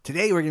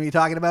Today we're going to be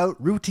talking about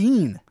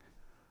routine.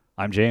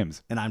 I'm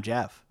James. And I'm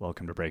Jeff.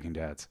 Welcome to Breaking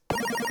Dads.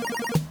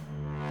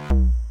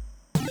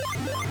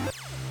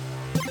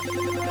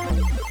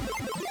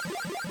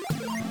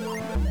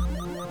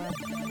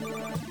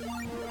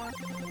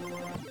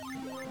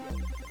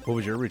 What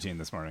was your routine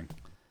this morning?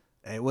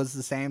 It was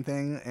the same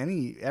thing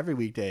every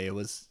weekday. It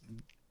was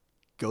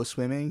go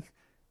swimming,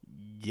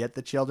 get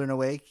the children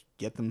awake,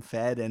 get them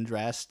fed and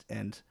dressed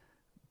and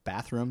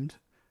bathroomed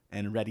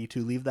and ready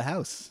to leave the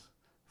house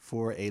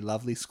for a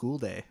lovely school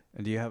day.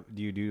 And do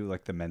you do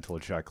like the mental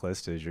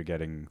checklist as you're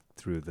getting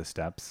through the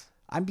steps?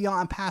 I'm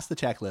past the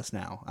checklist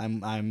now.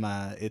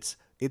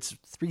 It's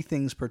 3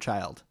 things per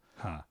child.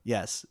 Huh.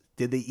 Yes.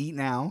 Did they eat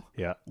now?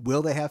 Yeah.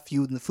 Will they have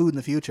food in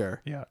the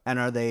future? Yeah. And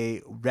are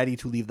they ready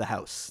to leave the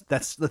house?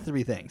 That's the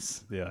 3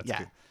 things. Yeah. That's Yeah.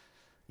 good.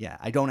 Yeah.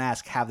 I don't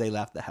ask have they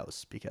left the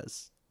house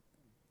because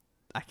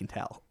I can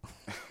tell.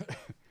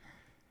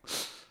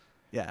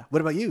 Yeah.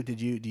 What about you?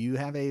 Do you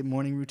have a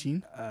morning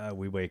routine?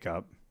 We wake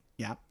up.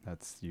 Yeah.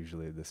 That's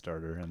usually the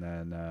starter. And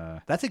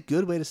then That's a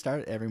good way to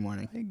start every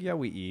morning. I think,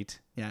 we eat.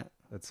 Yeah.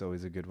 That's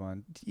always a good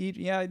one. Eat,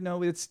 yeah,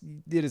 no, it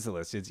is a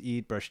list. It's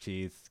eat, brush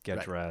teeth, get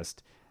Right.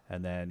 dressed,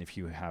 and then if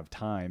you have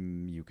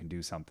time, you can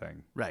do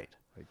something. Right.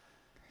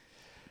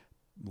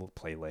 We'll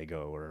play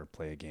Lego or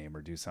play a game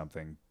or do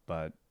something.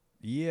 But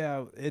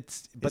yeah,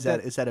 Is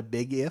that a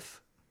big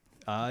if?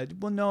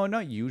 well, no,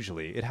 not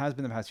usually. It has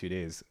been the past few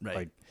days. Right.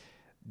 Like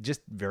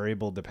just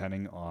variable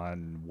depending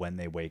on when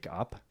they wake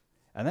up.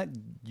 And that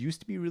used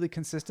to be really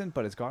consistent,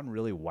 but it's gotten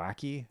really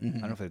wacky. Mm-hmm. I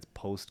don't know if it's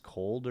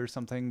post-cold or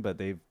something, but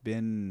it's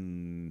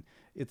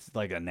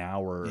like an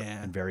hour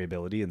in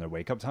variability in their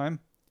wake-up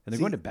time. And they're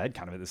going to bed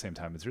kind of at the same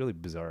time. It's really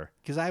bizarre.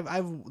 Because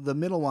the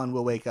middle one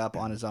will wake up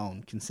on his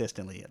own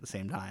consistently at the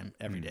same time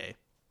every day,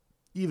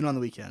 even on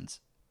the weekends.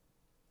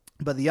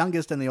 But the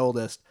youngest and the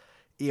oldest,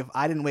 if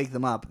I didn't wake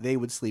them up, they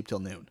would sleep till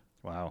noon.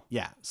 Wow.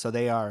 Yeah, so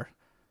they are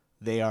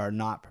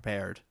not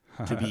prepared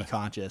to be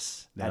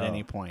conscious at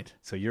any point.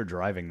 So you're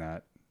driving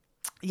that.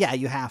 Yeah,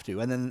 you have to.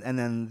 And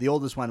then the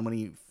oldest one, when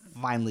he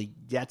finally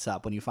gets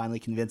up, when you finally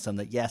convince him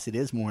that yes, it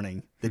is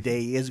morning, the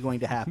day is going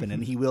to happen,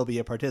 and he will be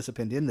a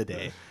participant in the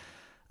day,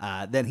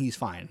 then he's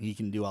fine. He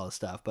can do all the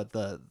stuff. But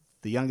the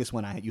youngest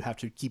one, you have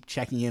to keep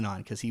checking in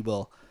on because he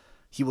will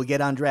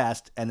get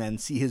undressed and then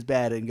see his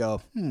bed and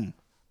go,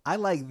 I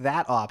like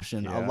that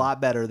option a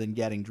lot better than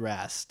getting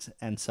dressed.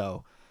 And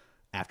so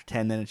after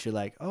 10 minutes, you're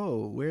like,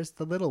 oh, where's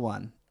the little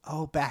one?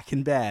 Oh, back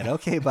in bed.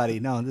 Okay, buddy.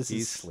 No,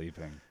 He's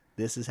sleeping.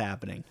 This is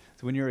happening.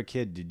 So when you were a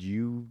kid,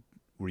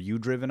 were you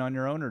driven on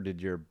your own, or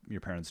did your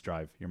parents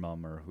drive, your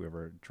mom or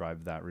whoever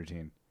drive that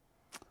routine?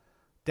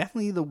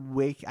 Definitely the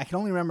wake. I can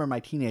only remember my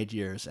teenage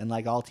years, and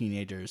like all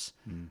teenagers,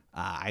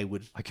 I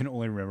can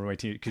only remember my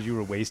teenage because you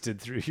were wasted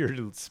through your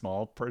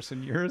small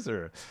person years,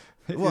 or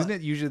isn't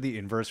it usually the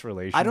inverse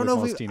relation? I don't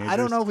know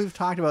if we've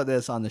talked about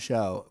this on the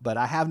show, but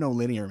I have no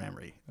linear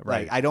memory.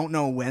 Right. Like, I don't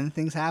know when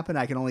things happen.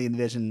 I can only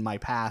envision my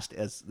past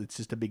as it's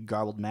just a big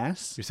garbled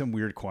mess. You're some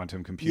weird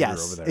quantum computer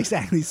over there.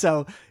 Exactly.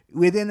 So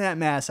within that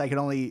mess, I can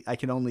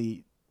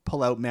only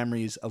pull out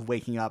memories of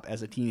waking up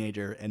as a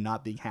teenager and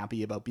not being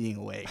happy about being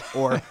awake,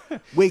 or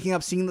waking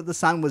up seeing that the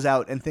sun was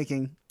out and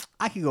thinking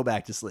I could go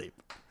back to sleep.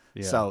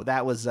 Yeah. So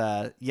that was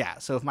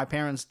So if my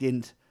parents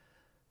didn't,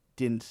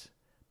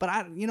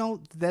 but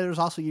there's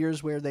also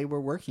years where they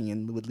were working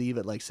and would leave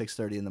at like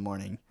 6:30 in the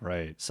morning.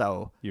 Right.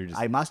 So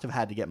I must have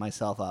had to get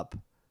myself up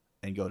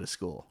and go to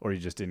school, or you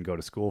just didn't go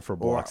to school for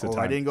blocks of time.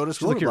 Or I didn't go to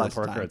school. Look at your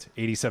report report cards.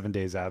 87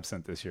 days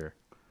absent this year.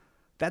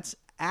 That's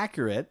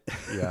accurate.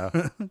 Yeah.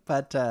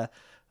 But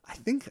I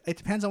think it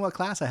depends on what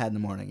class I had in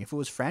the morning. If it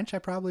was French, I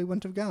probably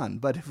wouldn't have gone.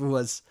 But if it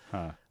was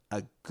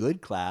a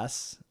good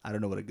class, I don't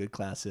know what a good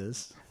class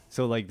is.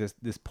 So like this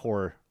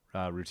poor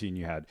routine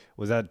you had,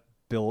 was that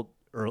built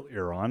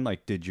earlier on?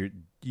 Like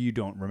you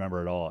don't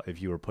remember at all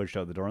if you were pushed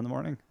out the door in the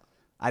morning?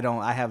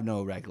 I have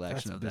no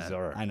recollection of that. That's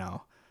bizarre. I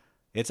know.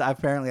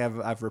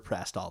 I've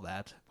repressed all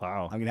that.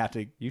 Wow. I'm gonna have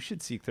to. You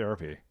should seek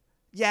therapy.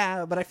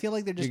 Yeah, but I feel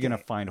like you're gonna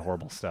find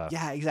horrible stuff.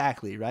 Yeah,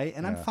 exactly, right.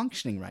 And I'm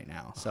functioning right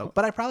now, so.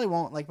 But I probably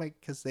won't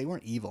because they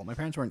weren't evil. My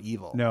parents weren't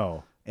evil.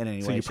 No. In any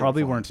way. So you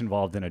probably weren't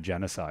involved in a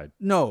genocide.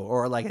 No,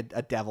 or like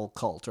a devil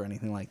cult or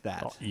anything like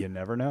that. Oh, you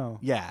never know.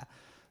 Yeah.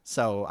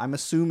 So I'm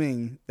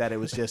assuming that it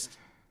was just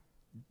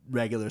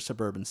regular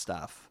suburban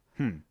stuff.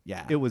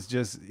 Yeah. It was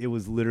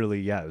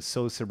literally, it was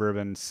so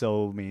suburban,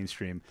 so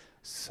mainstream,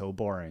 so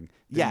boring.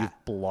 That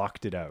you've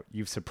blocked it out.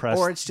 You've suppressed.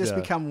 Or it's just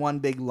become one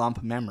big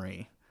lump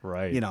memory.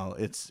 Right.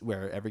 It's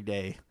where every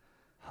day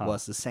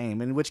was the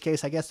same. In which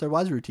case, I guess there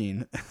was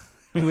routine.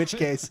 In which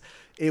case,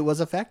 it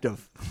was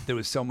effective. There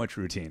was so much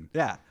routine.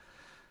 Yeah.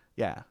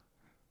 Yeah.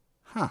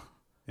 Huh.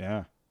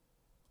 Yeah.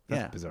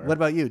 That's bizarre. What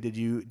about you? Did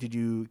you,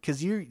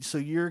 because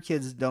your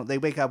kids they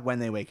wake up when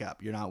they wake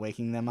up. You're not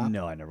waking them up?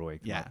 No, I never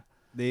wake them up. Yeah.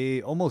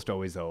 They almost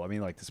always, though. I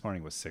mean, like this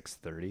morning was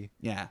 6:30.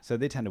 Yeah. So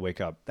they tend to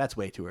wake up. That's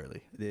way too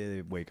early.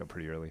 They wake up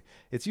pretty early.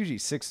 It's usually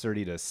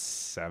 6:30 to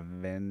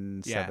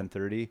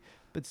 7:30.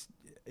 But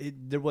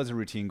there was a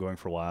routine going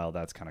for a while.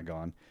 That's kind of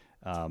gone.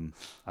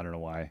 I don't know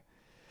why.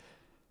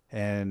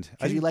 And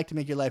because you like to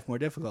make your life more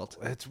difficult.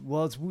 It's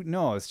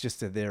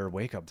just their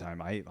wake up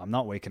time. I'm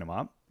not waking them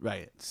up.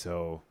 Right.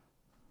 So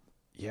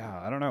yeah,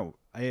 I don't know.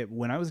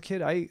 When I was a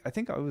kid, I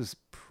think I was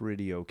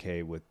pretty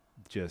okay with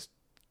just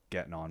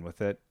getting on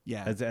with it.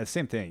 Yeah. It's the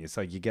same thing. It's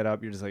like you get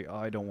up, you're just like, oh,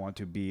 I don't want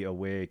to be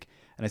awake.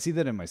 And I see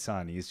that in my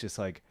son. He's just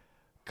like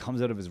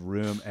comes out of his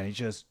room and he's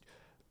just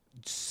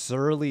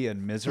surly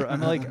and miserable.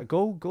 I'm like,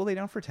 go lay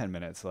down for 10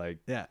 minutes. Like,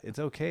 yeah, it's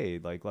okay.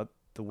 Like, let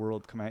the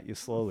world come at you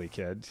slowly,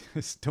 kid.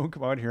 Just don't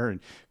come out here and,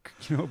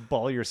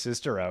 bawl your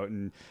sister out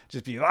and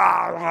just be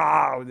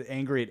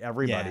angry at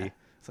everybody. Yeah.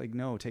 It's like,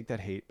 no, take that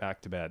hate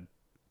back to bed.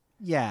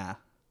 Yeah.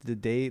 The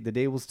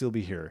day will still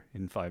be here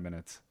in 5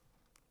 minutes.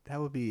 That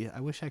would be, I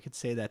wish I could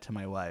say that to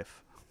my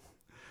wife.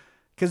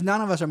 Because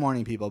none of us are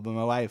morning people, but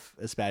my wife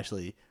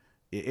especially,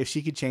 if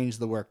she could change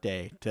the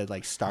workday to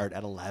like start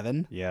at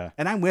 11, yeah,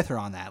 and I'm with her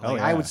on that.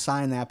 Like I would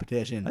sign that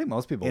petition. I think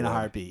most people in would. A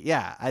heartbeat.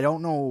 Yeah, I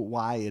don't know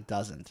why it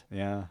doesn't.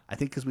 Yeah, I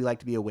think because we like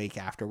to be awake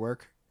after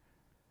work.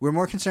 We're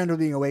more concerned with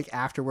being awake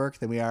after work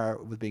than we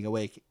are with being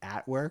awake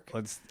at work.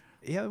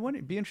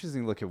 It'd be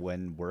interesting to look at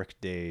when work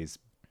days.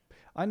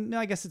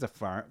 I guess it's a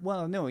farm.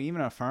 Well, no,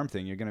 even a farm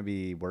thing. You're going to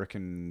be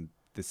working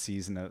the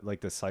season of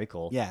like the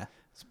cycle. Yeah.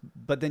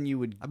 But then you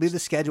would. I mean, the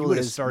schedule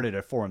is started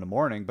at 4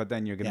 a.m, but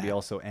then you're going to be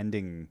also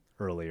ending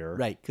earlier.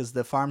 Right, because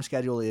the farm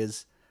schedule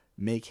is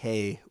make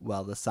hay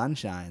while the sun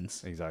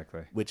shines.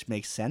 Exactly. Which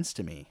makes sense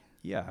to me.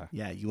 Yeah.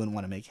 Yeah, you wouldn't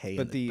want to make hay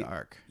in the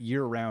dark.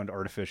 Year-round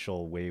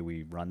artificial way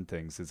we run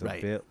things is a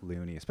bit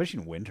loony,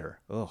 especially in winter.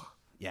 Ugh.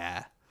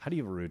 Yeah. How do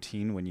you have a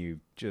routine when you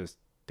just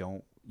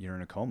don't? You're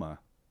in a coma.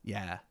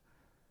 Yeah.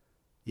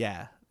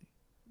 Yeah.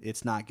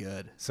 It's not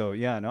good. So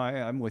yeah, no,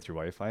 I'm with your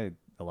wife.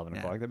 11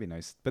 o'clock. That'd be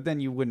nice. But then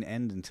you wouldn't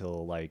end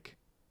until like,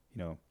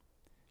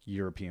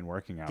 European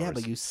working hours. Yeah,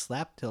 but you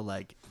slept till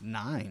like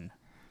 9,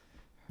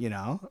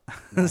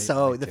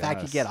 so the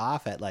fact you get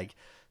off at like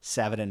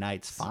 7 at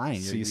night's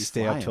fine. So you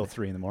stay up till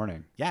 3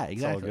 a.m. Yeah, exactly.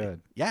 It's all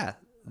good. Yeah,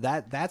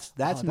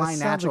 that's my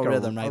natural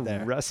rhythm right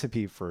there.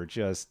 Recipe for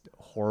just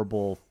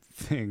horrible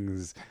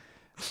things.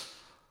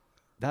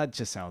 That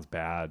just sounds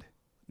bad.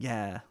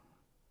 Yeah,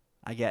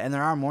 and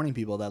there are morning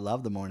people that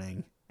love the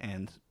morning,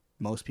 and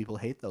most people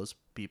hate those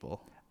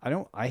people.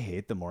 I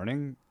hate the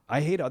morning. I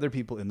hate other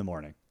people in the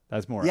morning.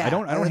 That's more. Yeah, I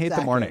don't hate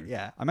the morning.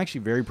 Yeah. I'm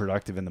actually very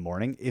productive in the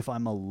morning if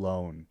I'm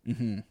alone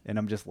and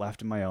I'm just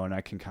left on my own.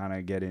 I can kind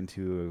of get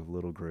into a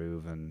little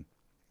groove and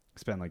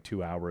spend like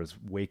 2 hours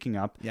waking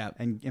up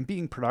and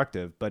being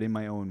productive, but in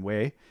my own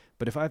way.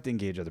 But if I have to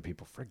engage other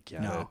people,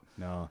 forget it.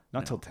 No,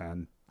 not till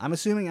 10. I'm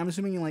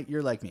assuming like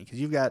you're like me because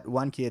you've got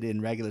one kid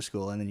in regular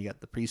school and then you got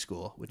the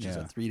preschool, which is a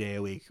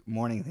 3-day-a-week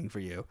morning thing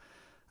for you.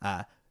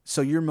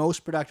 So your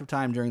most productive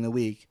time during the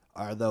week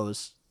are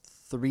those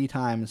 3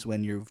 times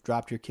when you've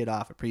dropped your kid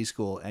off at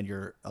preschool and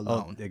you're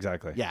alone. Oh,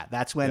 exactly. Yeah,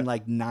 that's when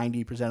like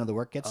 90% of the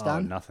work gets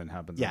done. Nothing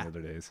happens on the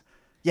other days.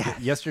 Yeah.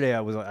 Yesterday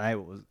I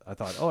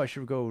thought, I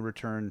should go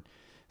return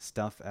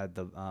stuff at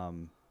the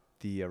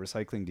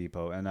recycling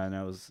depot, and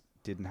then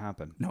didn't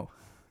happen. No.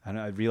 And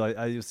I realized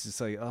I was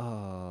just like,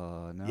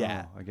 oh no,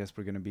 I guess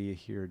we're gonna be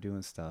here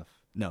doing stuff.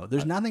 No,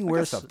 there's nothing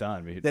worse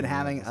than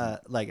having a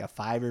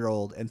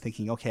 5-year-old and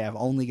thinking, okay, I've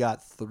only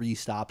got 3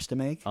 stops to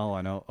make. Oh,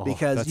 I know.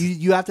 Because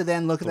you have to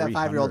then look at that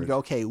 5-year-old and go,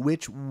 okay,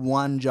 which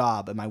one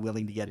job am I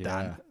willing to get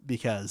done?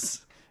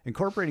 Because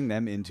incorporating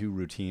them into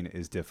routine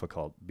is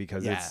difficult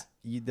because it's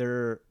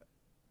either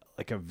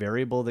like a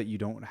variable that you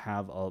don't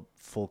have a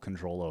full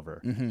control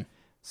over. Mm-hmm.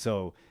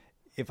 So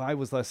if I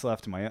was less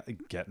left to my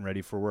getting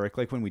ready for work,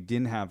 like when we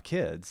didn't have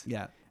kids,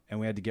 and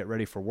we had to get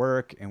ready for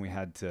work and we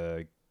had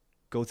to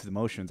go through the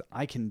motions,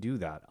 I can do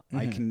that.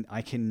 Mm-hmm.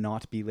 I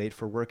cannot be late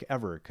for work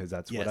ever because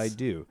that's what I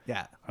do.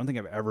 Yeah. I don't think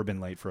I've ever been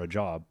late for a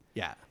job.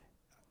 Yeah.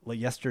 Like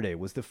yesterday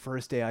was the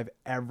first day I've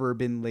ever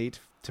been late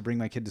to bring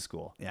my kid to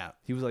school. Yeah.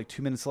 He was like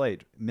 2 minutes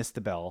late, missed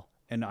the bell,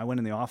 and I went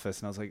in the office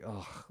and I was like,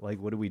 oh, like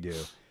what do we do?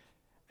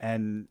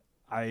 And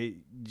I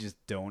just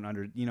don't I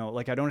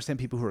don't understand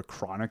people who are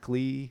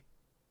chronically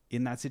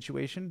in that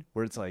situation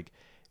where it's like,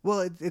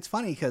 well, it's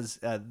funny because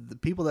the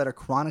people that are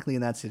chronically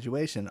in that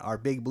situation are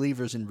big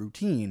believers in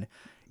routine.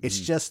 It's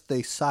just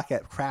they suck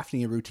at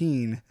crafting a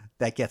routine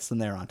that gets them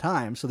there on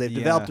time. So they've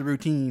developed a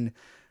routine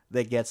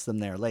that gets them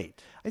there late.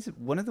 I said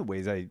one of the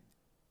ways I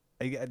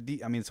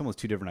mean, it's almost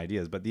 2 different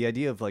ideas, but the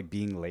idea of like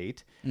being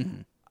late,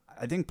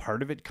 I think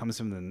part of it comes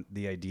from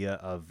the idea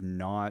of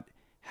not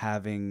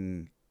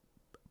having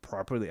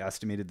properly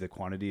estimated the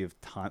quantity of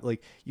time.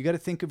 Like you got to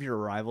think of your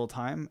arrival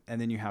time and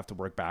then you have to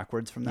work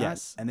backwards from that.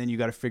 Yes. And then you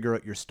got to figure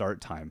out your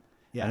start time.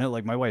 Yeah. I know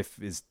like my wife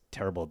is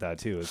terrible at that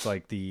too. It's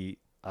like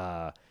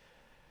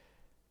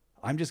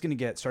I'm just going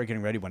to start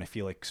getting ready when I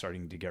feel like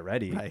starting to get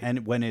ready. Right.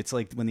 And when it's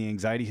like, when the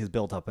anxiety has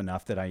built up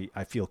enough that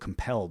I feel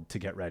compelled to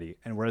get ready.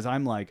 And whereas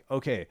I'm like,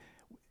 okay,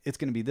 it's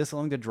going to be this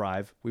long to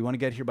drive. We want to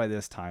get here by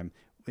this time.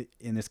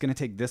 And it's going to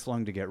take this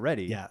long to get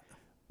ready. Yeah.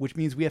 Which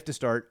means we have to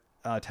start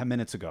 10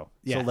 minutes ago.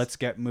 Yes. So let's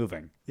get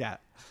moving. Yeah.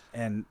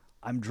 And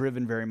I'm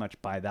driven very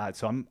much by that.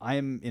 So I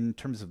am in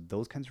terms of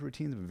those kinds of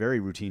routines, very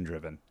routine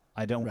driven.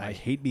 I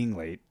hate being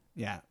late.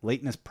 Yeah.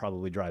 Lateness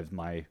probably drives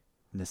my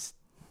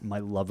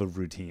love of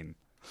routine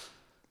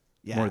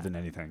Yeah. more than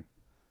anything.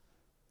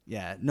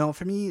 Yeah. No,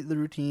 for me, the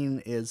routine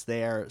is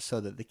there so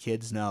that the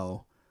kids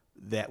know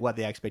that what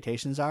the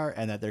expectations are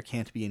and that there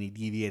can't be any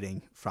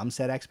deviating from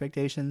said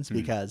expectations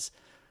because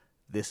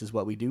this is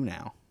what we do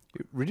now.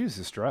 It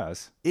reduces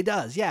stress. It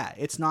does. Yeah.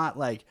 It's not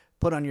like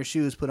put on your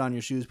shoes, put on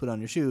your shoes, put on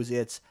your shoes.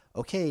 It's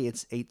okay.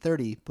 It's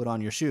 8:30. Put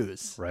on your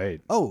shoes.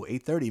 Right. Oh,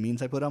 8:30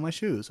 means I put on my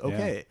shoes.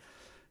 Okay.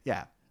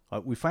 Yeah.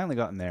 We finally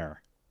gotten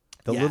there.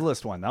 The Yeah.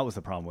 littlest one, that was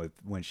the problem with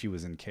when she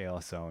was in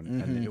chaos zone.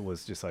 And it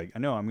was just like, I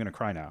know I'm going to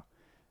cry now.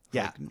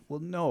 Yeah. Like, well,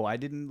 no, I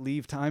didn't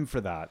leave time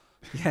for that.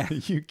 Yeah.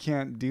 You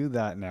can't do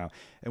that now.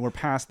 And we're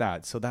past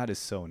that. So that is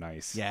so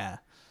nice. Yeah.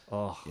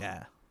 Oh,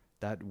 Yeah.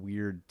 that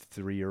weird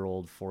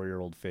 3-year-old,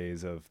 4-year-old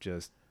phase of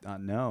just,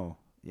 no.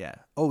 Yeah.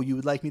 Oh, you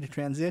would like me to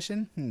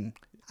transition?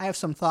 I have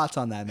some thoughts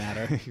on that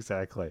matter.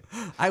 Exactly.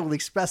 I will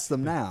express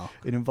them now.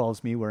 It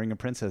involves me wearing a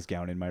princess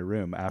gown in my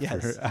room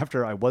Yes.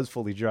 after I was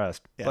fully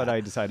dressed, but Yeah.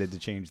 I decided to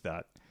change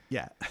that.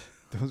 Yeah.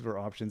 Those were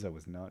options I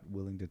was not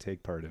willing to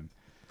take part in.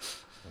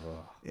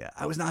 Oh. Yeah.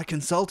 I was not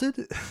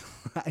consulted.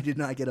 I did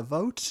not get a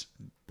vote.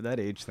 But that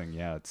age thing,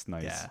 yeah, it's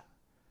nice. Yeah.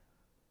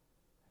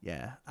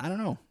 Yeah. I don't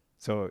know.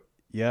 So,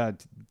 yeah,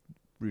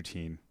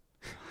 routine.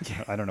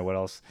 I don't know what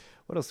else.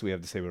 What else do we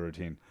have to say about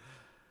routine?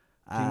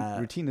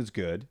 Routine is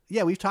good.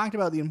 Yeah, we've talked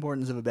about the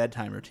importance of a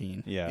bedtime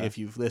routine. Yeah. If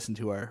you've listened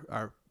to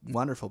our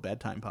wonderful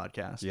bedtime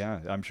podcast. Yeah,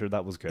 I'm sure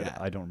that was good. Yeah.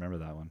 I don't remember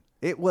that one.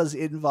 It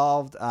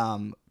involved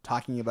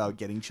talking about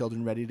getting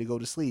children ready to go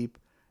to sleep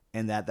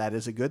and that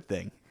is a good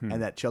thing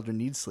and that children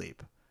need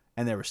sleep.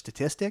 And there were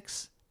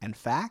statistics and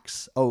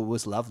facts. Oh, it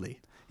was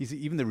lovely. You see,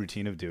 even the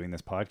routine of doing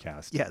this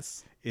podcast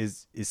Yes.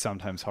 is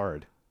sometimes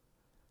hard.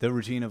 The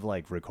routine of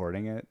like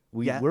recording it.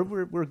 Yeah.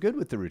 We're good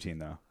with the routine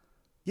though.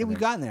 Yeah, we've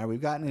gotten there.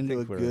 We've gotten into a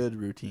think we're- good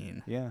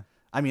routine. Yeah.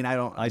 I mean,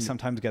 I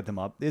sometimes get them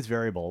up. It's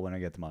variable when I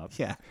get them up.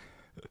 yeah.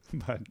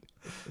 But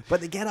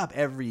But they get up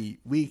every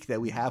week that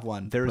we have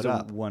one. there's put a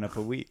up. one up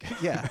a week.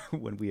 Yeah.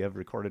 When we have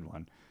recorded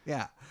one.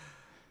 Yeah.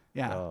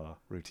 Yeah. Oh,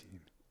 routine.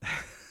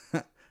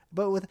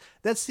 But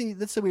that's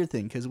the weird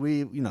thing because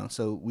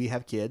so we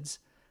have kids,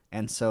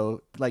 and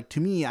so like to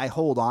me, I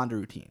hold on to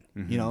routine.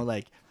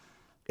 Like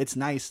it's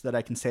nice that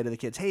I can say to the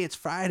kids, "Hey, it's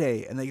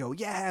Friday," and they go,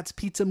 "Yeah, it's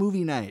pizza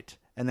movie night,"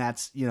 and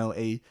that's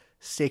a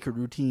sacred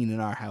routine in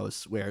our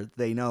house where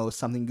they know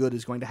something good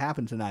is going to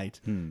happen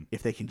tonight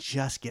if they can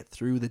just get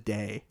through the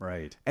day.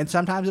 Right. And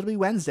sometimes it'll be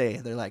Wednesday.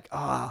 They're like,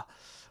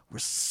 we're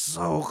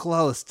so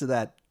close to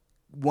that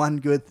one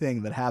good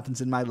thing that happens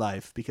in my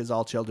life because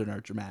all children are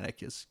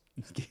dramatic is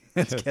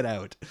get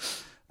out.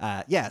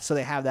 So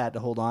they have that to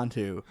hold on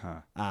to.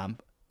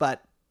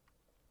 But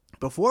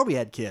before we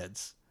had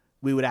kids,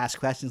 we would ask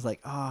questions like,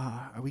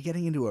 are we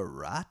getting into a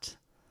rut?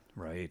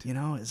 Right.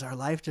 Is our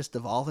life just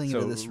evolving So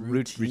into this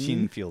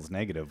routine feels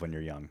negative when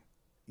you're young.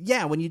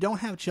 Yeah, when you don't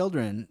have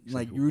children,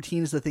 like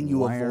routine is the thing you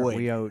Why avoid. aren't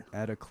we out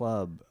at a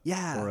club?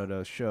 Yeah. Or at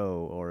a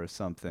show or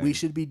something? We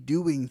should be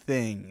doing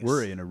things.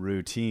 We're in a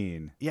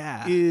routine.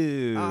 Yeah.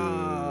 Ew.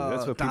 Oh,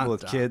 That's what dun, people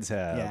with dun. kids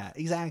have. Yeah,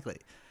 exactly.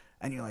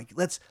 And you're like,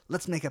 let's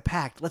make a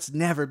pact. Let's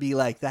never be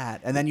like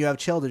that. And then you have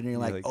children, and you're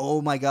like,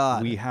 oh my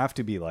god, We have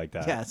to be like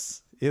that.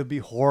 yes. It would be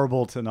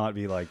horrible to not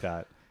be like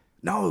that.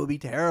 No, it would be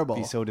terrible.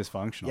 Be so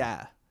dysfunctional.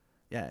 Yeah,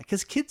 yeah.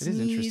 Because kids It is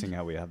need. interesting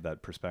how we have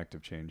that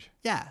perspective change.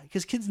 Yeah,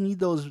 because kids need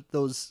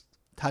those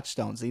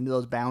touchstones. They need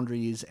those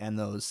boundaries and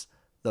those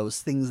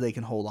things they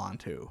can hold on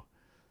to.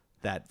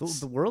 That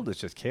The world is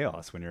just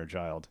chaos when you're a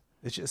child.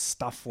 It's just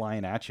stuff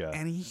flying at you.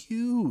 and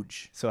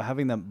huge. So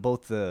having them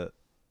both the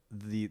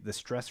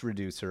stress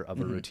reducer of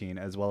a Mm-hmm. routine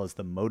as well as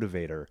the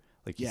motivator,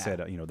 like you Yeah. said,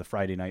 the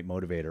Friday night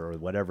motivator or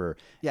whatever.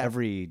 Yeah.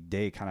 Every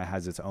day kind of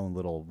has its own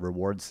little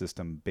reward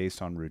system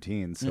based on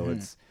routine. So Mm-hmm.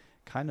 it's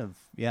kind of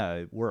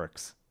it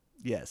works.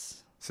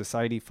 Yes.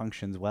 Society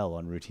functions well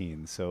on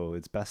routine, so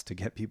it's best to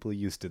get people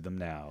used to them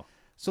now.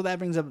 So that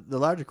brings up the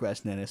larger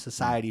question: then, if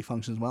society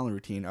functions well in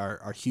routine,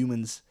 are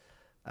humans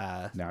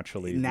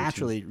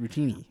Naturally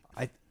routine-y?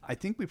 I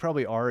think we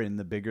probably are in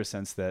the bigger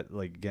sense that,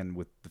 like, again,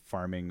 with the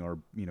farming or,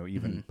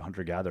 even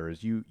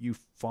hunter-gatherers, you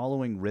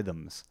following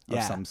rhythms of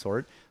Yeah. some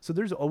sort. So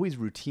there's always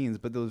routines,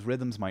 but those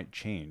rhythms might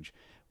change.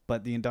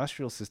 But the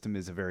industrial system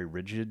is a very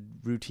rigid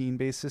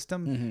routine-based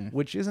system,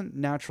 which isn't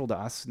natural to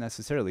us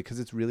necessarily because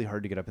it's really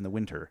hard to get up in the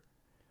winter.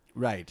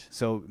 Right.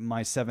 So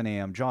my 7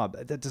 a.m. job,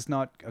 that does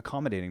not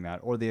accommodating that.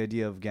 Or the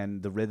idea of,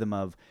 again, the rhythm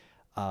of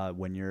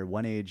when you're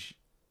one age,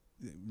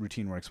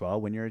 routine works well.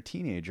 When you're a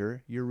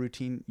teenager, your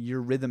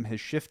rhythm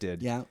has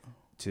shifted Yeah.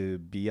 to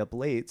be up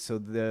late. So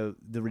the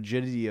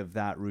rigidity of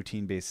that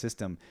routine-based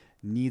system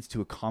needs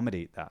to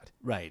accommodate that.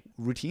 Right.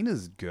 Routine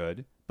is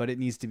good, but it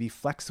needs to be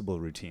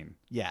flexible routine.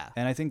 Yeah.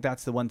 And I think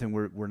that's the one thing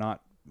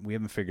we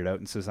haven't figured out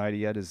in society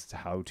yet is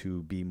how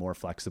to be more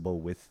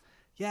flexible with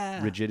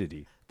Yeah.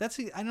 rigidity.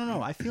 I don't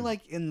know. I feel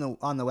like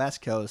on the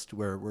West Coast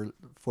where we're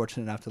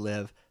fortunate enough to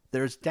live,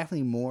 there's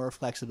definitely more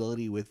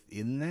flexibility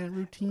within that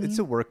routine. It's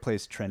a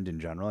workplace trend in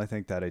general. I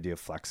think that idea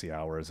of flexi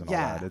hours and all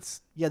Yeah. that.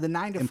 It's Yeah, the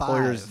 9 to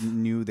employers 5.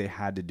 knew they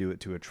had to do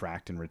it to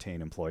attract and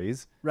retain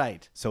employees.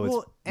 Right. So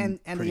it's and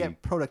to pretty-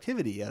 get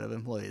productivity out of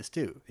employees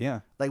too.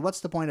 Yeah, Like,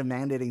 what's the point of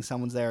mandating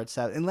someone's there at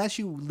 7 unless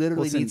you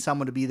literally Well, need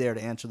someone to be there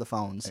to answer the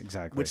phones?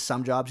 Exactly. Which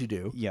some jobs you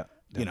do. yeah,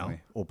 You know.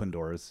 definitely. Open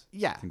doors.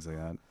 Yeah. Things like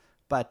that.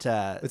 But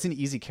It's an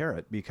easy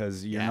carrot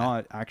because you're Yeah.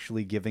 not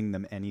actually giving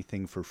them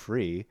anything for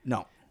free.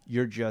 no.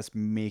 You're just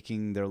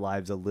making their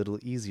lives a little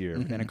easier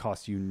Mm-hmm. and it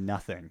costs you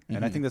nothing.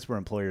 And I think that's where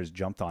employers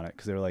jumped on it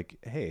because they're like,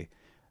 hey,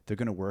 they're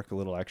going to work a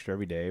little extra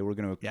every day. We're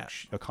going to Yeah.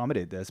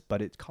 accommodate this,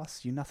 but it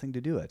costs you nothing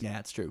to do it. Yeah,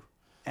 it's true.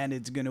 And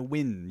it's going to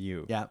win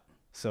you. Yeah.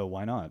 So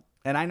why not?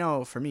 And I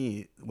know for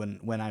me,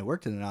 when I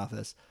worked in an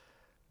office,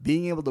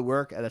 being able to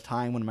work at a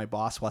time when my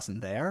boss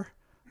wasn't there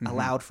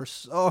allowed for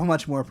so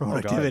much more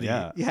productivity.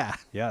 yeah. Yeah.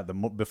 Yeah,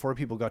 before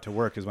people got to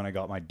work is when I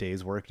got my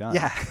day's work done.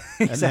 Yeah,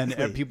 exactly. And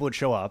then people would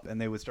show up and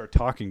they would start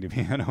talking to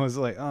me, and I was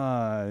like,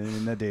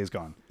 and that day's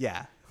gone.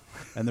 Yeah.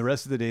 And the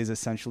rest of the day is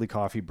essentially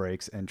coffee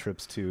breaks and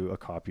trips to a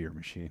copier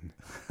machine.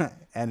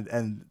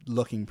 and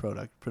looking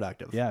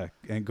productive. Yeah,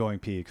 and going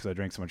pee because I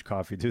drank so much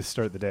coffee to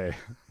start the day.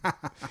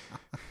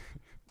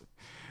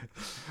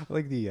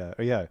 Like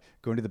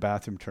going to the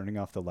bathroom, turning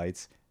off the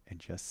lights, and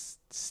just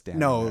standing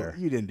No, there.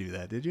 you didn't do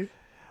that, did you?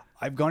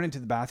 I've gone into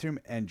the bathroom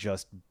and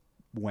just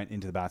went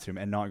into the bathroom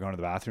and not gone to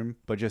the bathroom,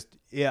 but just,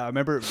 I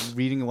remember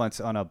reading once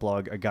on a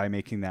blog, a guy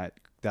making that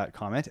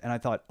comment. And I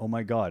thought, oh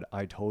my God,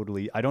 I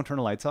don't turn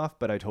the lights off,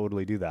 but I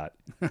totally do that.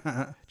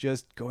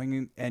 Just going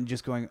in and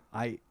just going,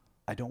 I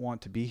don't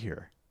want to be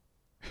here.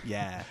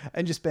 Yeah.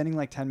 And just spending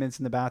like 10 minutes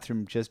in the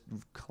bathroom, just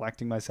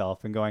collecting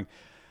myself and going,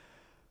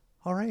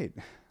 all right,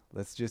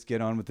 let's just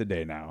get on with the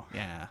day now.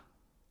 Yeah.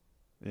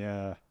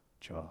 Yeah.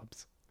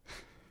 Jobs.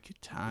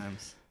 Good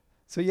times.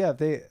 So yeah,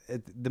 the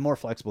more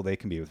flexible they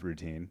can be with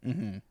routine.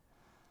 Mm-hmm.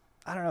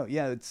 I don't know.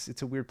 Yeah,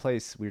 it's a weird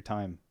place, weird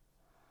time.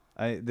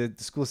 The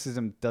school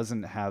system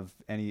doesn't have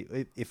any.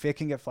 If it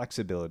can get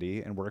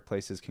flexibility and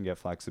workplaces can get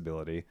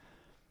flexibility,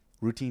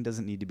 routine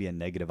doesn't need to be a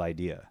negative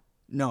idea.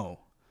 No.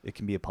 It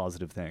can be a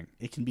positive thing.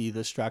 It can be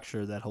the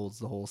structure that holds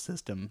the whole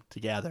system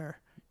together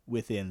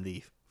within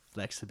the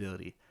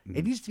flexibility.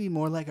 It needs to be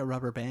more like a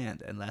rubber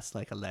band and less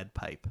like a lead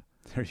pipe.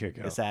 There you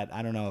go. Is that,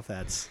 I don't know if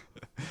that's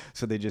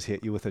So they just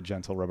hit you with a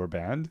gentle rubber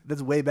band?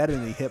 that's way better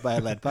than being hit by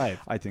a lead pipe.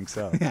 I think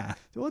so. Yeah.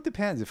 Well, it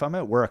depends. If I'm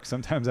at work,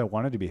 sometimes I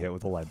wanted to be hit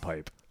with a lead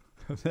pipe.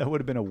 That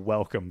would have been a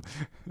welcome,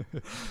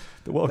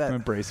 the welcome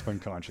embrace of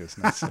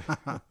unconsciousness.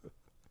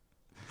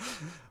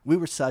 We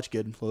were such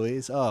good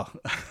employees. Oh.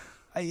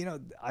 I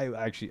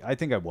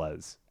think I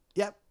was.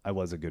 Yep. I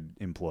was a good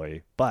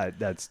employee, but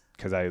that's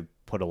because I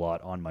put a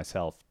lot on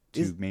myself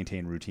to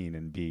maintain routine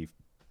and be,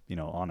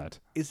 on it.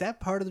 Is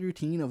that part of the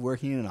routine of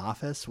working in an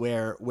office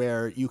where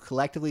you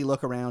collectively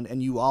look around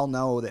and you all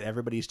know that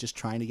everybody's just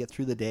trying to get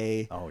through the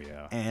day? Oh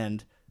yeah.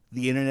 And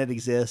the internet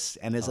exists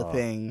and is a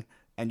thing,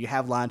 and you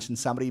have lunch and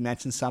somebody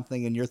mentions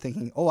something and you're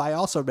thinking, oh, I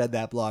also read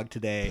that blog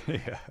today.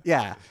 Yeah.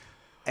 Yeah.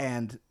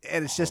 And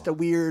it's just a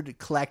weird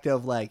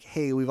collective, like,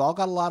 hey, we've all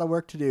got a lot of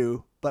work to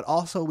do, but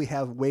also we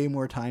have way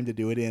more time to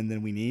do it in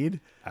than we need.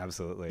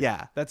 Absolutely.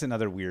 Yeah. That's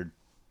another weird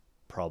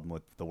problem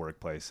with the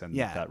workplace and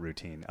Yeah. that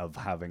routine of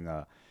having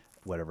a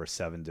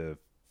 7 to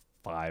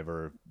 5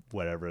 or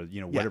whatever,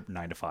 whatever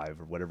 9 to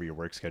 5 or whatever your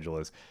work schedule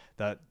is,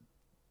 that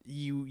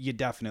you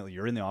definitely,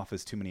 you're in the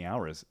office too many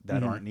hours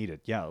that aren't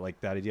needed. Yeah. Like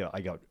that idea.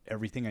 I got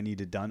everything I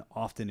needed done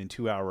often in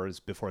 2 hours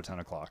before 10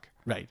 o'clock.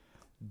 Right.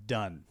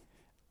 Done.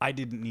 I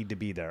didn't need to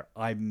be there.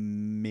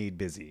 I'm made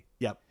busy.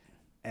 Yep.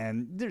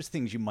 And there's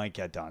things you might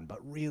get done, but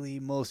really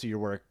most of your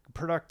work,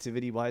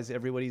 productivity wise,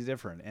 everybody's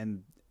different.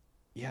 And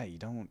yeah, you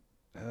don't.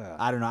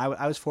 I don't know.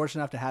 I was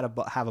fortunate enough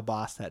to have a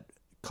boss that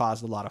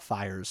caused a lot of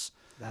fires.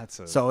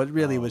 So it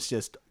really was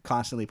just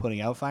constantly putting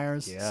out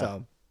fires. Yeah.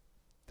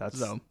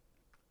 So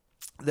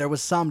there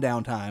was some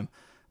downtime,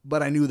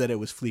 but I knew that it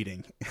was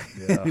fleeting.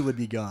 Yeah. It would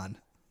be gone.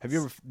 Have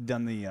you ever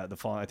done the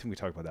fall? I think we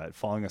talked about that.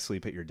 Falling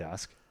asleep at your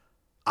desk.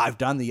 I've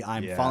done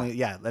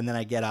falling, and then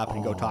I get up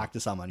and go Oh, talk to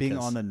someone. Being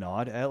on the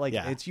nod.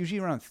 Yeah. It's usually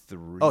around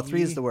 3. Oh,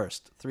 3 is the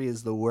worst. 3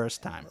 is the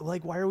worst time.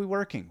 Like, why are we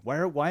working? Why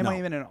am I No.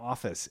 even in an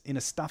office, in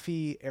a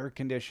stuffy,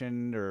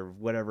 air-conditioned or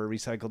whatever,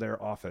 recycled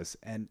air office?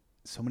 And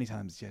so many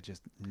times,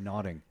 just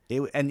nodding.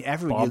 And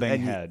everyone,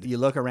 Bobbing head. you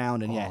look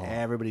around and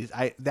everybody's.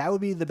 That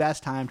would be the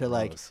best time to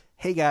Gross.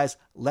 hey guys,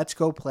 let's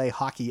go play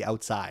hockey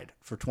outside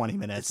for 20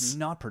 minutes. It's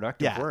not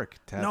productive work.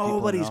 To have people in the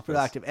Nobody's office.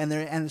 productive, and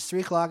it's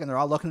 3 o'clock, and they're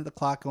all looking at the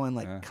clock, going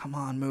like, "Come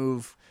on,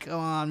 move! Come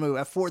on, move!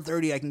 At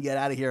 4:30, I can get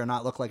out of here and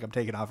not look like I'm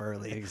taking off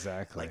early.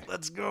 Exactly. Like,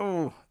 let's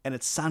go!" And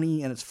it's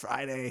sunny, and it's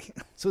Friday.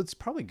 So it's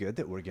probably good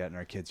that we're getting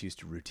our kids used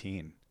to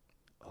routine.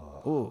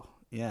 Oh,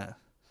 yeah.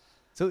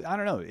 So I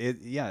don't know.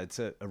 It's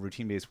a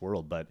routine-based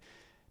world, but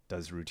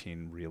does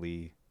routine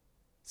really?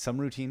 Some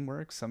routine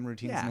works. Some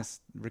routine is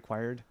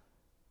required,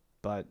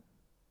 but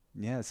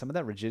yeah, some of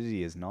that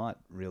rigidity is not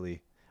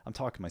really. I'm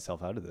talking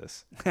myself out of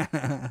this.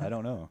 I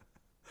don't know.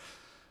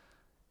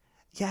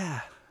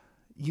 Yeah,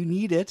 you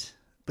need it,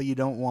 but you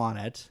don't want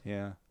it,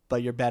 Yeah.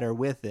 but you're better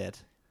with it,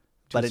 To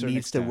but a it certain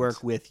needs to extent.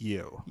 work with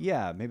you.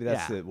 Yeah, maybe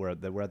that's Yeah. it. We're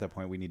at that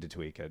point we need to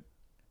tweak it.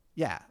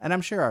 Yeah, and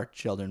I'm sure our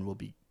children will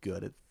be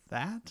good at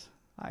that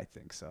I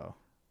think so.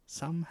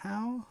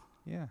 somehow.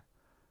 Yeah.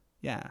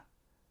 Yeah.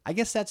 I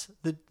guess that's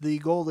the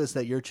goal is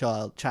that your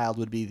child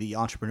would be the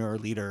entrepreneur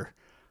leader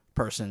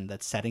person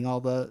that's setting all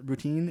the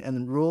routine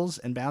and rules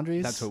and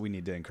boundaries. That's what we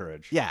need to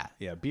encourage. Yeah.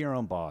 Yeah. Be your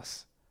own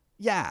boss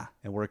Yeah.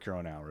 and work your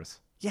own hours.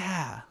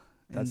 Yeah.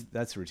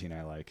 That's the routine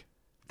I like.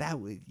 That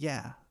would,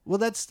 yeah. Well,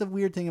 that's the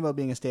weird thing about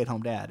being a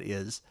stay-at-home dad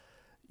is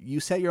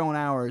you set your own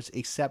hours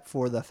except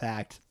for the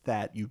fact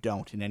that you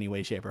don't in any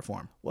way, shape, or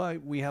form. Well,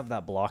 we have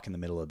that block in the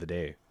middle of the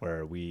day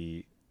where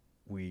we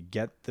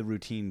get the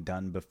routine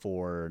done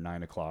before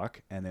 9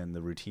 o'clock, and then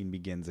the routine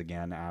begins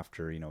again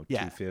after Yeah.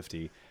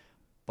 2:50.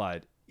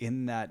 But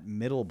in that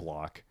middle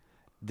block,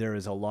 there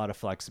is a lot of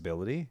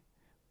flexibility,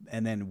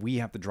 and then we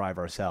have to drive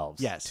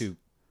ourselves. Yes. To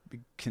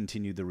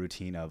continue the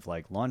routine of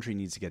like laundry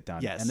needs to get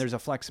done, Yes. and there's a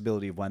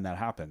flexibility of when that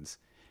happens,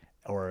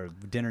 or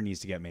dinner needs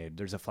to get made.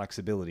 There's a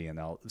flexibility in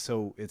that,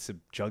 so it's a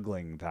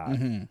juggling that.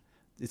 Mm-hmm.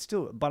 It's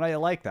still, but I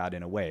like that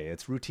in a way.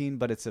 It's routine,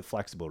 but it's a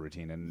flexible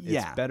routine, and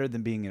Yeah. it's better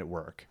than being at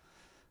work.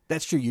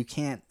 That's true. You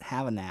can't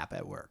have a nap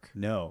at work.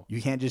 No, You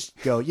can't just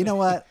go, you know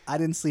what? I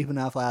didn't sleep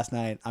enough last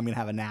night. I'm going to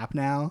have a nap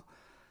now,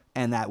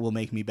 and that will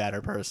make me a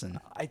better person.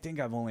 I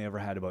think I've only ever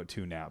had about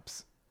 2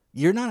 naps.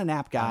 You're not a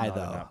nap guy, not a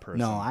though. nap person.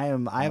 No, I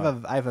am. I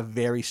have a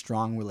very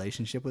strong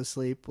relationship with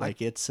sleep.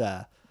 Like it's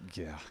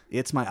Yeah,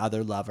 my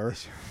other lover.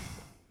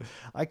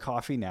 I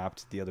coffee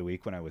napped the other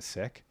week when I was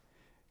sick,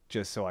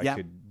 just so I Yeah.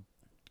 could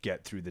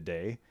get through the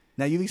day.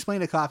 Now you've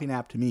explained a coffee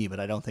nap to me, but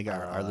I don't think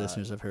our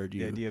listeners have heard The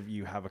you idea of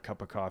you have a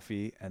cup of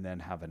coffee and then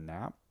have a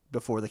nap.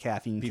 before the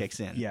caffeine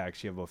kicks in. Yeah,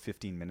 actually, you have a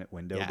 15-minute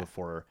window Yeah.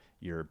 before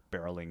you're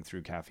barreling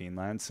through caffeine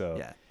land. So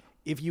Yeah.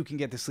 if you can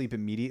get to sleep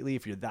immediately,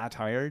 if you're that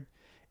tired,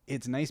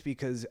 it's nice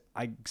because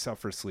I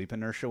suffer sleep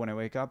inertia when I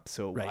wake up.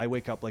 So Right. I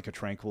wake up like a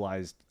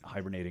tranquilized,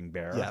 hibernating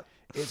bear. Yep.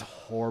 It's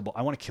horrible.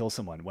 I want to kill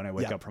someone when I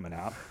wake Yep. up from a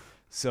nap.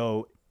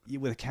 So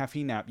with a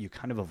caffeine nap, you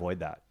kind of avoid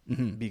that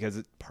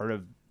because part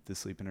of the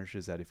sleep inertia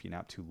is that if you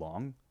nap too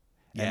long,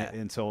 Yeah.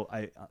 and so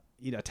I,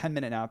 a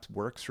 10-minute nap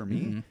works for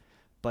me,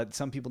 but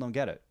some people don't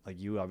get it. Like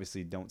you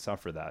obviously don't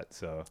suffer that.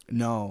 So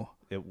No,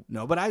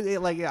 but I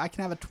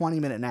can have a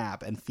 20-minute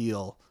nap and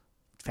feel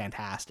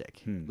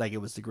fantastic. Like it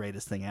was the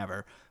greatest thing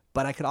ever.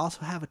 But I could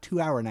also have a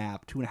 2-hour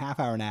nap,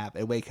 2.5-hour nap,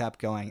 and wake up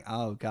going,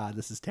 "Oh God,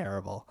 this is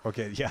terrible."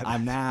 okay, yeah,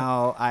 I'm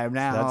now.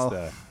 that's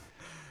the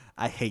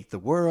I hate the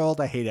world.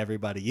 I hate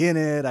everybody in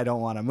it. I don't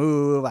want to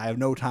move. I have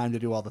no time to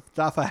do all the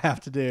stuff I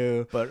have to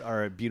do. but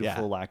our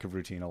beautiful Yeah. lack of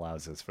routine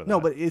allows us for that. No,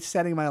 but it's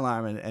setting my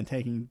alarm and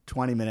taking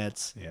 20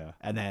 minutes. Yeah.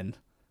 And then,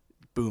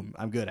 boom,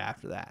 I'm good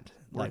after that.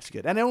 Life's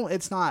good. And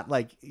it's not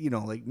like,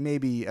 like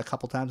maybe a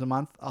couple times a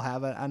month I'll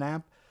have a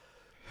nap,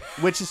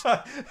 which is,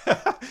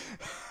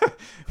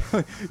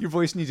 Your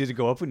voice needed to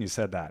go up when you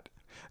said that.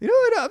 You know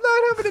what? I'm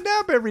not having a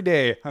nap every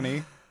day,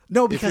 honey.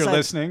 no, If because you're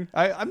listening,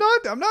 I'm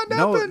not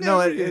napping. no,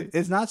 every day.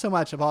 it's not so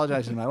much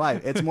apologizing to my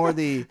wife. It's more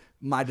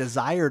my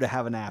desire to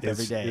have a nap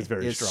every day is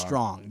very strong.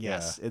 strong.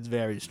 Yes, it's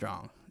very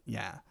strong.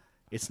 Yeah.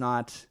 It's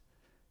not,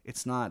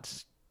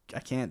 I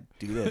can't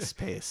do this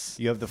pace.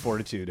 You have the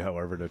fortitude,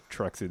 however, to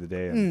truck through the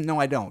day. And, No,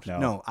 I don't. No.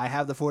 No, I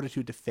have the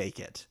fortitude to fake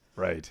it.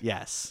 Right.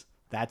 Yes.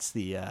 That's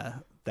the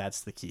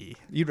key.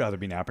 You'd rather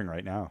be napping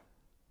right now.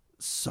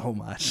 So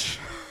much.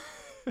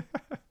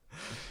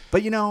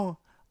 But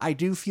I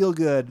do feel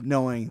good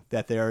knowing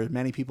that there are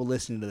many people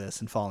listening to this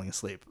and falling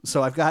asleep.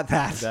 So I've got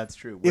that. That's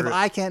true. If We're-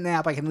 I can't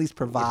nap, I can at least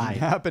provide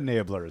Nap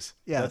enablers.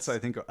 Yes. That's, I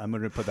think I'm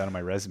going to put that on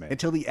my resume.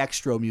 until the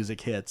extra music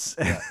hits.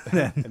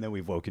 and then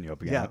we've woken you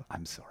up again. Yeah.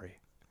 I'm sorry.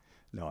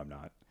 No, I'm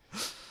not.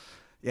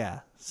 Yeah.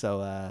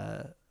 So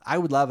I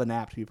would love a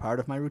nap to be part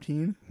of my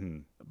routine,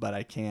 but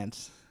I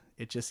can't.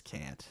 It just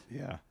can't.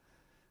 Yeah.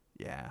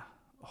 Yeah.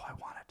 Oh, I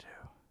wanted to.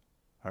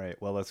 All right.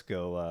 Well, let's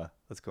go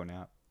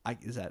nap.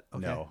 Is that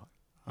okay? No.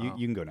 You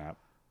can go nap.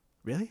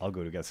 Really? I'll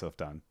go to get stuff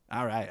done.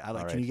 All right. All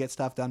Can right. you get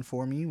stuff done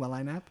for me while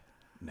I nap?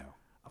 No.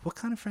 What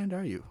kind of friend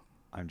are you?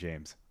 I'm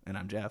James. And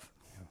I'm Jeff.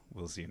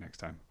 We'll see you next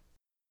time.